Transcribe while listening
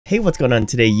Hey, what's going on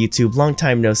today, YouTube? Long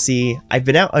time no see. I've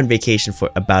been out on vacation for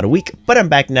about a week, but I'm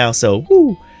back now, so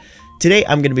woo! Today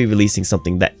I'm going to be releasing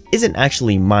something that isn't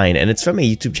actually mine, and it's from a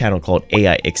YouTube channel called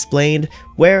AI Explained,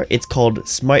 where it's called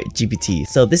SmartGPT.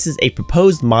 So this is a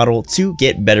proposed model to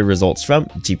get better results from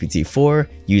GPT-4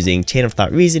 using chain of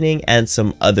thought reasoning and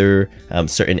some other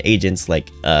certain agents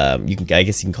like I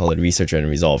guess you can call it a researcher and a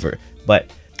resolver.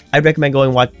 But I'd recommend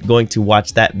going to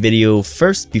watch that video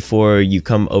first before you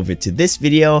come over to this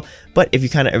video. But if you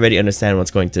kind of already understand what's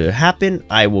going to happen,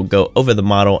 I will go over the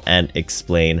model and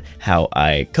explain how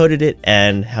I coded it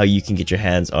and how you can get your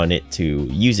hands on it to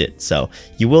use it. So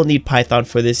you will need Python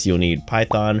for this. You'll need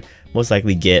Python, most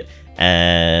likely Git,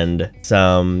 and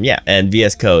and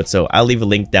VS Code. So I'll leave a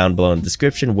link down below in the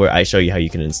description where I show you how you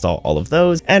can install all of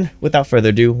those. And without further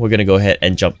ado, we're gonna go ahead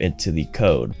and jump into the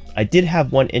code. I did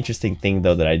have one interesting thing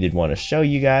though that I did want to show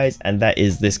you guys, and that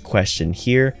is this question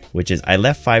here, which is I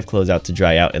left 5 clothes out to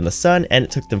dry out in the sun and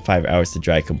it took them 5 hours to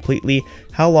dry completely.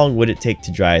 How long would it take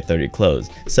to dry 30 clothes?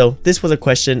 So this was a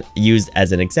question used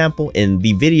as an example in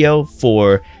the video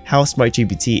for how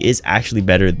SmartGPT is actually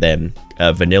better than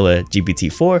vanilla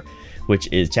GPT-4, which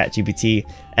is ChatGPT.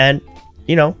 And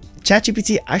you know,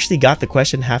 ChatGPT actually got the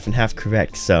question half and half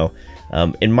correct. So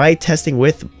in my testing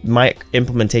with my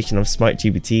implementation of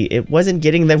SmartGPT, it wasn't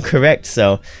getting them correct.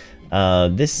 So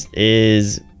this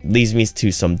leads me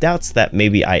to some doubts that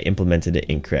maybe I implemented it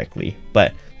incorrectly.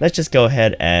 But let's just go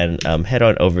ahead and head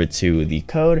on over to the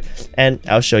code and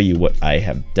I'll show you what I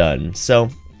have done. So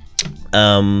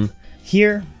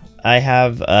here I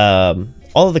have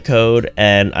all of the code,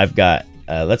 and I've got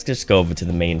let's just go over to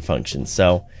the main function.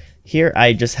 So here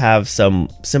I just have some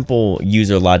simple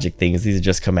user logic things. These are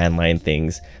just command line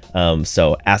things.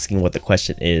 So asking what the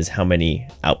question is, how many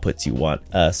outputs you want,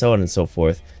 so on and so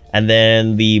forth. And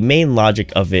then the main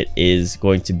logic of it is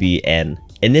going to be an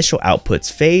initial outputs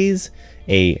phase,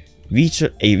 a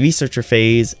researcher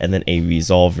phase, and then a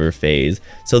resolver phase.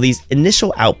 So these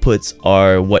initial outputs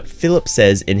are what Philip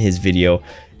says in his video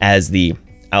as the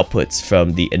outputs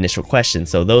from the initial question.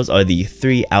 So those are the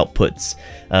 3 outputs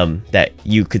that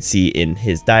you could see in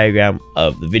his diagram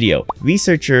of the video.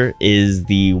 Researcher is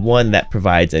the one that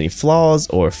provides any flaws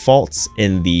or faults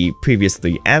in the previous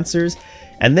 3 answers.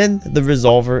 And then the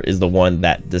resolver is the one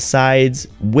that decides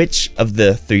which of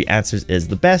the 3 answers is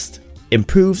the best,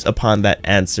 improves upon that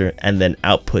answer, and then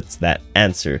outputs that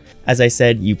answer. As I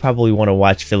said, you probably want to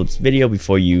watch Philip's video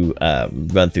before you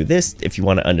run through this if you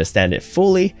want to understand it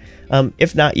fully.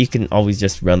 If not, you can always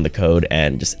just run the code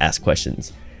and just ask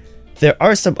questions. There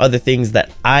are some other things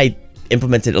that I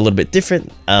implemented a little bit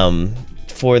different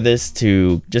for this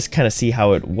to just kind of see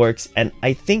how it works, and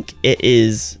I think it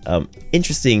is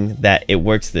interesting that it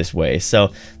works this way.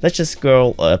 So let's just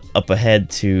scroll up ahead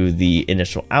to the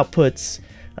initial outputs.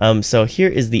 So here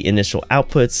is the initial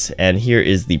outputs, and here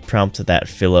is the prompt that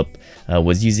Philip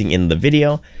was using in the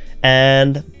video.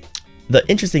 And the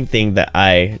interesting thing that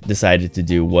I decided to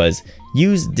do was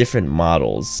use different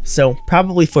models. So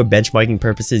probably for benchmarking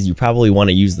purposes, you probably want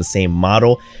to use the same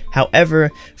model.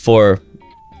 However, for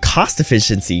cost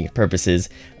efficiency purposes,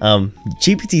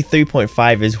 GPT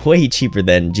 3.5 is way cheaper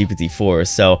than GPT-4.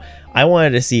 So I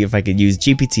wanted to see if I could use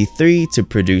GPT-3 to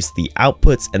produce the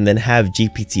outputs and then have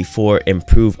GPT-4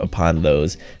 improve upon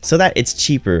those so that it's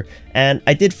cheaper. And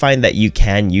I did find that you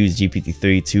can use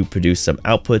GPT-3 to produce some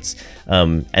outputs,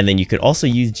 and then you could also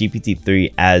use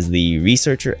GPT-3 as the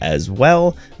researcher as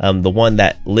well, the one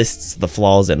that lists the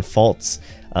flaws and faults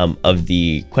of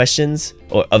the questions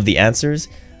or of the answers.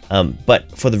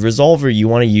 But for the resolver, you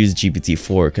want to use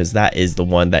GPT-4 because that is the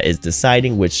one that is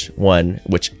deciding which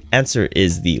answer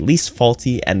is the least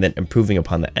faulty and then improving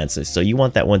upon the answer. So you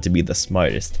want that one to be the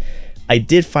smartest. I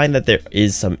did find that there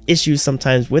is some issues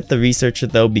sometimes with the researcher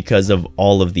though, because of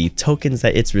all of the tokens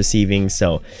that it's receiving.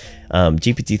 So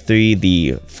GPT-3,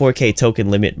 the 4K token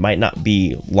limit might not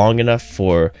be long enough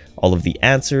for all of the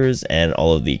answers and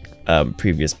all of the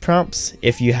previous prompts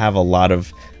if you have a lot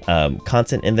of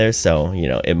content in there. So you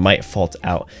know, it might fault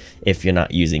out if you're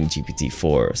not using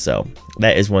GPT-4. So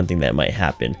that is one thing that might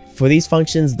happen. For these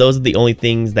functions, those are the only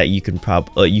things that you can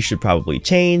you should probably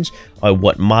change, or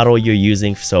what model you're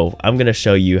using. So I'm going to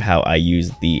show you how I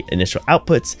use the initial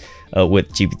outputs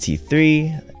with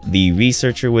GPT-3, the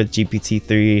researcher with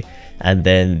GPT-3, and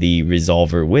then the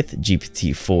resolver with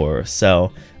GPT-4.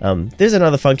 So there's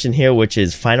another function here which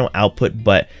is final output,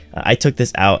 but I took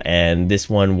this out, and this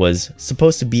one was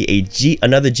supposed to be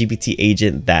another GPT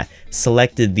agent that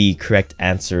selected the correct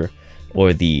answer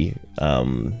or the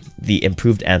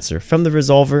improved answer from the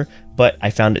resolver, but I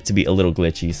found it to be a little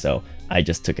glitchy, so I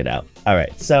just took it out. All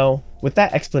right, so with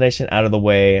that explanation out of the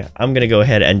way, I'm gonna go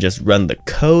ahead and just run the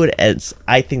code, as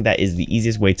I think that is the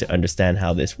easiest way to understand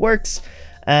how this works.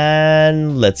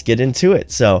 And let's get into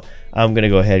it. So I'm gonna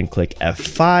go ahead and click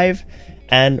F5.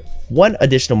 And one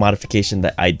additional modification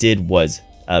that I did was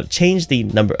change the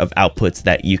number of outputs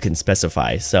that you can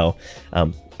specify. So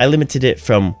I limited it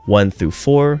from 1 through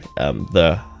 4.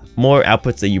 The more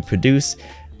outputs that you produce,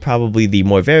 probably the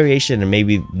more variation and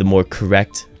maybe the more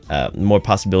correct, more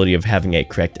possibility of having a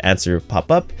correct answer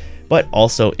pop up. But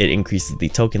also it increases the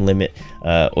token limit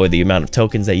or the amount of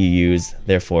tokens that you use,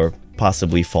 therefore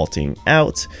possibly faulting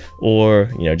out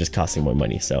or just costing more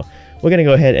money. So we're gonna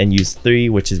go ahead and use 3,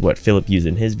 which is what Philip used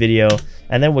in his video,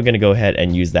 and then we're gonna go ahead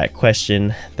and use that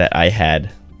question that I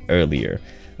had earlier.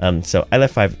 So I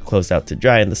left 5 clothes out to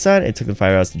dry in the sun. It took them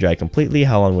 5 hours to dry completely.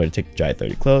 How long would it take to dry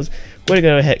 30 clothes? We're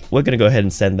gonna go ahead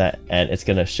and send that, and it's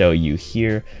gonna show you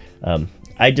here.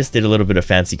 I just did a little bit of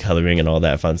fancy coloring and all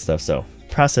that fun stuff. So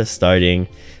process starting.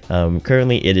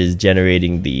 Currently it is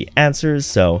generating the answers,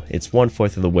 so it's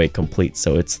 1/4 of the way complete.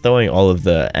 So it's throwing all of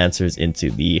the answers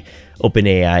into the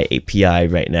OpenAI API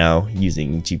right now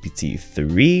using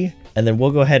GPT-3. And then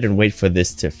we'll go ahead and wait for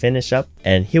this to finish up.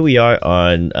 And here we are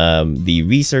on the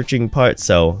researching part.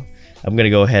 So I'm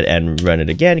gonna go ahead and run it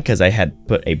again because I had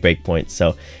put a breakpoint.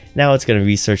 So now it's gonna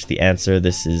research the answer.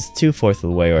 This is 2/4 of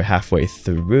the way or halfway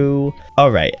through.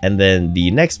 All right, and then the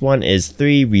next one is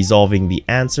 3, resolving the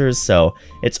answers. So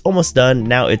it's almost done.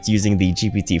 Now it's using the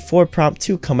GPT-4 prompt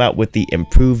to come out with the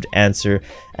improved answer,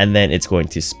 and then it's going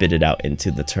to spit it out into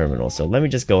the terminal. So let me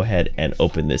just go ahead and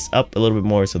open this up a little bit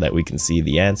more so that we can see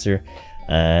the answer,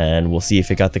 and we'll see if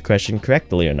it got the question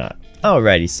correctly or not.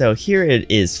 Alrighty, so here it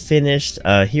is finished.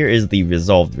 Here is the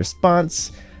resolved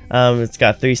response. It's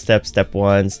got 3 steps. Step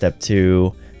 1, step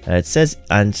 2. It says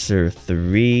answer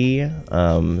 3.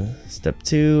 Step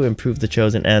 2, improve the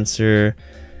chosen answer,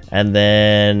 and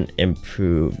then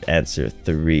improved answer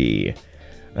 3.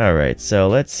 Alright, so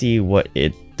let's see what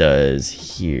it does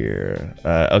here.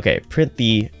 Okay, print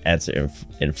the answer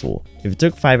in full. If it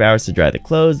took 5 hours to dry the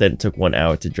clothes, then it took 1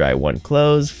 hour to dry 1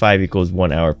 clothes. 5 equals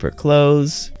 1 hour per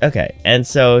clothes. Okay, and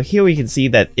so here we can see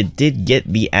that it did get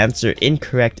the answer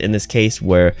incorrect in this case,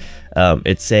 where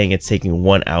it's saying it's taking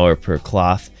 1 hour per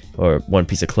cloth or 1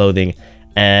 piece of clothing.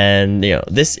 And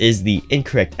this is the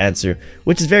incorrect answer,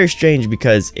 which is very strange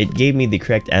because it gave me the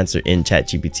correct answer in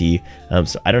ChatGPT.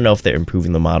 So I don't know if they're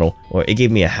improving the model, or it gave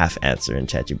me a half answer in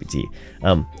ChatGPT.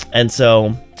 And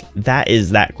so that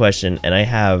is that question. And I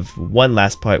have one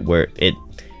last part where it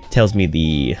tells me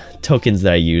the tokens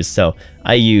that I use. So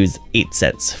I use 8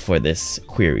 cents for this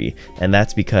query, and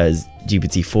that's because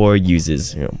GPT-4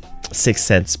 uses 6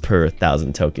 cents per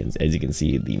 1,000 tokens, as you can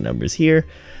see the numbers here.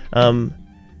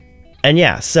 And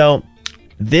yeah, so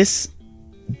this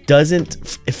doesn't,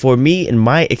 for me in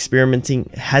my experimenting,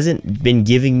 hasn't been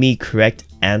giving me correct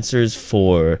answers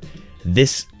for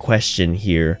this question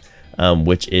here,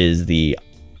 which is the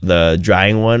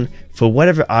drying one, for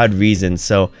whatever odd reason.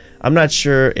 So I'm not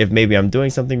sure if maybe I'm doing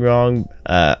something wrong.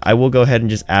 I will go ahead and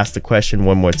just ask the question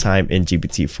one more time in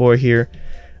GPT-4 here,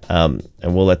 and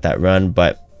we'll let that run.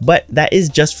 But that is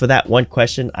just for that one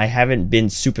question. I haven't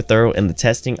been super thorough in the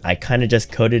testing. I kind of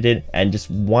just coded it and just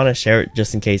want to share it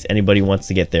just in case anybody wants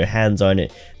to get their hands on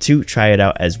it to try it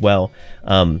out as well.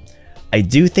 I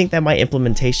do think that my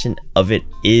implementation of it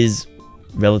is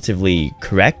relatively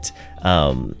correct.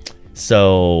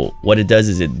 So what it does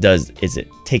is it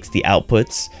takes the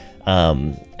outputs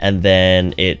and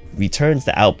then it returns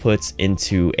the outputs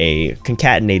into a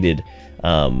concatenated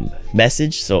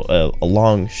message, so a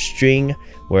long string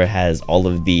where it has all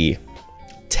of the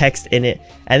text in it,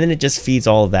 and then it just feeds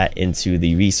all of that into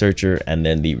the researcher and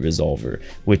then the resolver,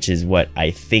 which is what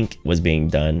I think was being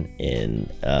done in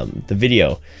the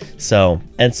video. So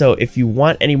if you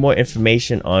want any more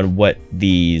information on what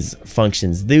these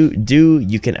functions do,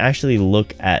 you can actually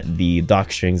look at the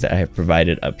doc strings that I have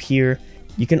provided up here.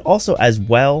 You can also, as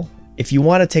well, if you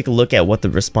want to take a look at what the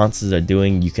responses are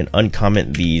doing, you can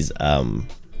uncomment these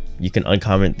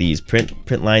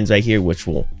print lines right here, which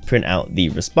will print out the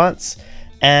response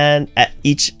and at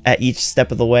each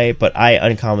step of the way. But I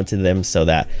uncommented them so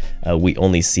that we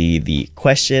only see the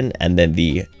question and then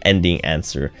the ending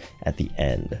answer at the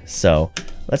end. So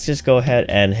let's just go ahead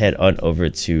and head on over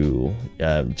to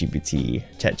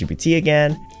ChatGPT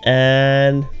again,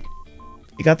 and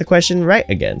you got the question right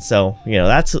again. So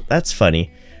that's funny.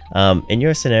 In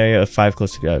your scenario, if 5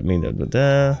 clothes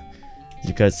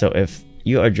because so if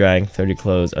you are drying 30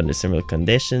 clothes under similar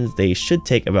conditions, they should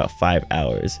take about 5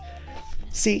 hours.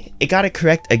 See, it got it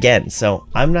correct again. So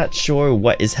I'm not sure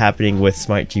what is happening with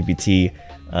SmartGPT.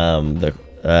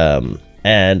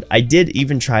 And I did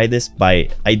even try this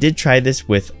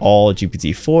with all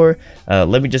GPT-4.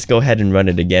 Let me just go ahead and run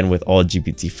it again with all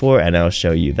GPT-4 and I'll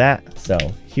show you that. So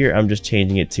here I'm just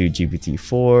changing it to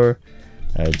GPT-4,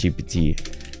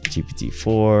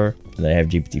 GPT-4, and then I have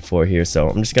GPT-4 here. So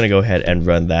I'm just gonna go ahead and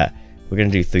run that. We're gonna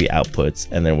do 3 outputs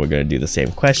and then we're gonna do the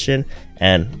same question,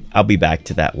 and I'll be back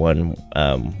to that one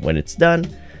when it's done.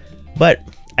 But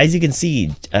as you can see,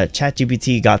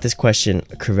 ChatGPT got this question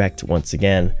correct once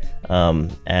again.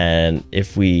 And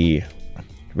if we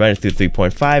run it through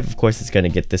 3.5, of course it's going to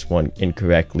get this one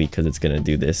incorrectly because it's going to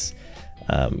do this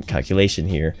calculation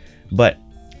here. But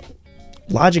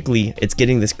logically, it's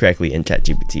getting this correctly in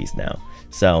ChatGPT's now.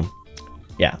 So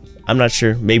yeah, I'm not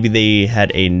sure. Maybe they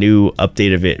had a new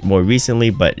update of it more recently,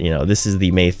 but you know, this is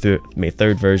the May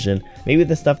 3rd version. Maybe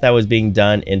the stuff that was being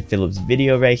done in Philip's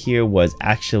video right here was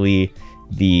actually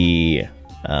the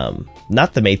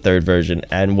not the May 3rd version,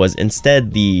 and was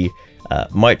instead the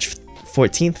March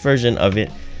 14th version of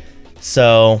it.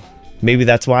 So maybe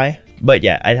that's why. But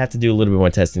yeah, I'd have to do a little bit more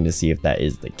testing to see if that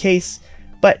is the case.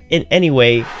 But in any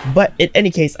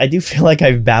case, I do feel like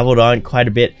I've babbled on quite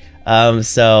a bit.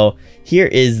 So here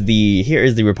is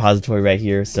the repository right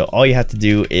here. So all you have to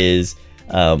do is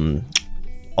clone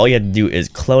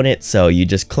it. So you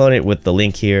just clone it with the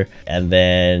link here, and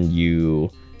then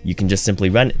you can just simply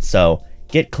run it. So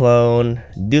git clone,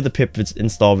 do the pip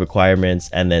install requirements,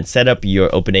 and then set up your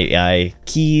OpenAI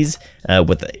keys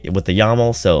with the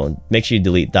YAML. So make sure you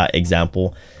delete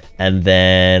 .example, and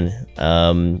then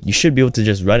you should be able to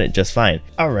just run it just fine.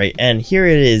 All right, and here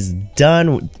it is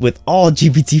done with all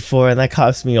GPT-4, and that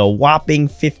cost me a whopping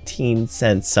 15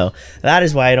 cents. So that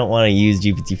is why I don't want to use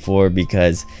GPT-4,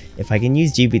 because if I can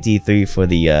use GPT-3 for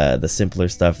the simpler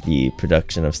stuff, the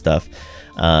production of stuff,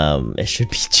 it should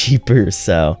be cheaper.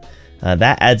 So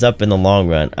that adds up in the long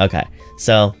run. Okay,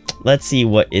 so let's see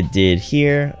what it did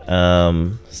here.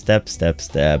 Step.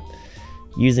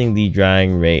 Using the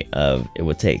drying rate of, it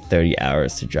would take 30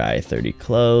 hours to dry 30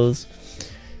 clothes.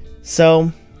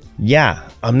 So yeah,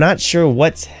 I'm not sure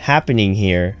what's happening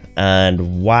here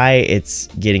and why it's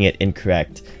getting it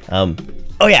incorrect. Oh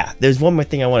yeah, there's one more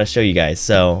thing I want to show you guys.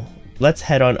 So let's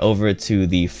head on over to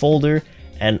the folder,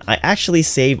 and I actually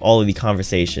save all of the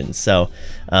conversations. So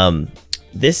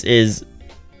this is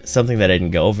something that I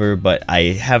didn't go over, but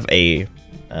I have a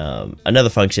another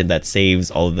function that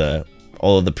saves all of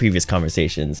the previous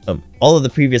conversations, all of the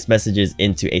previous messages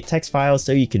into a text file,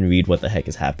 so you can read what the heck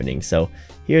is happening. So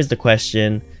here's the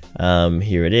question.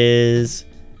 Here it is.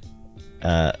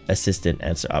 Assistant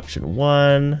answer option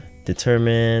 1.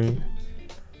 Determine.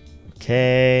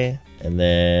 Okay, and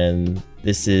then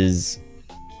this is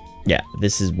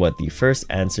what the first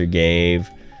answer gave.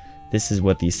 This is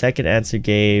what the second answer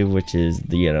gave, which is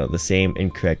the same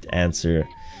incorrect answer.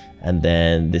 And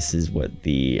then this is what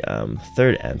the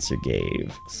third answer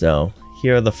gave. So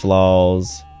here are the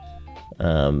flaws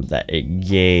that it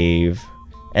gave.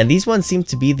 And these ones seem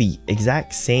to be the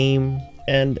exact same.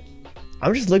 And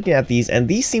I'm just looking at these, and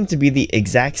these seem to be the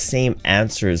exact same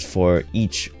answers for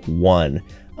each one.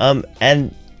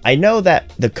 And I know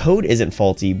that the code isn't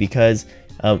faulty, because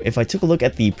if I took a look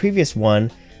at the previous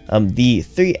one, the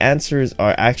 3 answers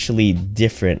are actually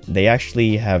different. They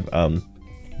actually have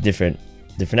different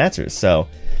answers. So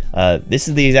this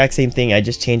is the exact same thing. I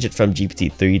just changed it from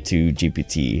GPT-3 to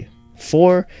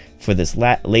GPT-4 for this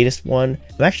latest one.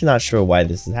 I'm actually not sure why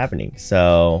this is happening.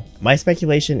 So my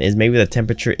speculation is maybe the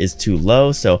temperature is too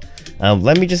low. So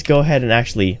let me just go ahead and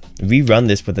actually rerun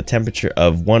this with a temperature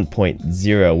of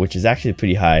 1.0, which is actually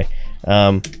pretty high.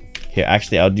 Here,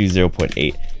 actually, I'll do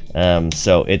 0.8.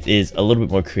 So it is a little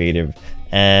bit more creative,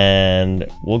 and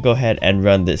we'll go ahead and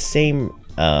run the same.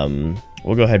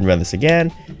 We'll go ahead and run this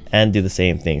again and do the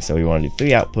same thing. So we want to do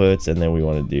 3 outputs, and then we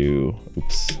want to do,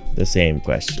 the same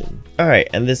question. All right,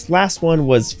 and this last one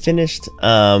was finished.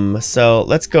 So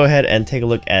let's go ahead and take a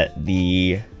look at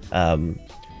the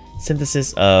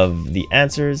synthesis of the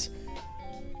answers.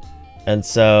 And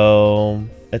so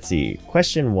let's see,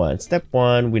 question 1, step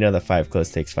 1, we know that 5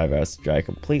 clothes takes 5 hours to dry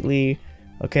completely.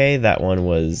 Okay, that one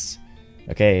was,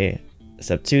 okay.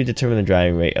 Step 2, determine the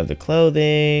drying rate of the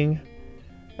clothing.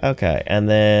 Okay, and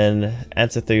then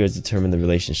answer 3 was determine the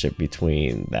relationship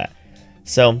between that.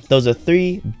 So those are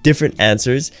 3 different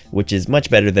answers, which is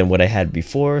much better than what I had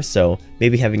before. So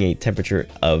maybe having a temperature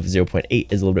of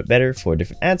 0.8 is a little bit better for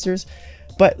different answers.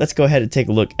 But let's go ahead and take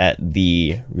a look at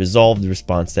the resolved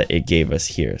response that it gave us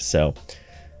here. So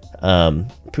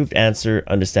approved answer,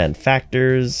 understand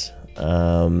factors,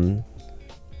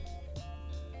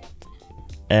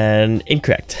 and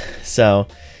incorrect. So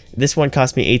This one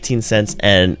cost me 18 cents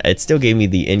and it still gave me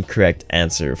the incorrect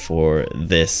answer for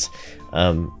this.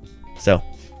 So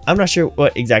I'm not sure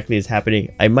what exactly is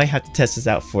happening. I might have to test this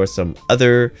out for some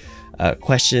other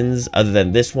questions other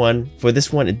than this one. For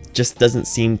this one, it just doesn't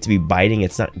seem to be biting.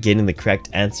 It's not getting the correct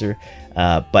answer.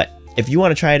 But if you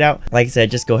want to try it out, like I said,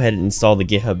 just go ahead and install the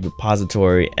GitHub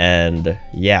repository, and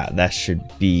yeah, that should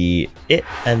be it.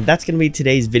 And that's gonna be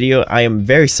today's video. I am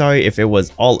very sorry if it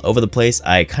was all over the place.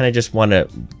 I kind of just want to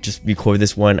record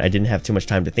this one. I didn't have too much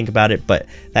time to think about it, but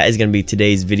that is gonna be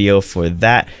today's video for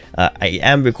that. I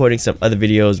am recording some other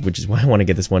videos, which is why I want to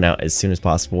get this one out as soon as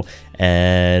possible.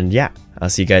 And yeah, I'll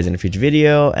see you guys in a future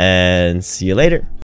video, and see you later.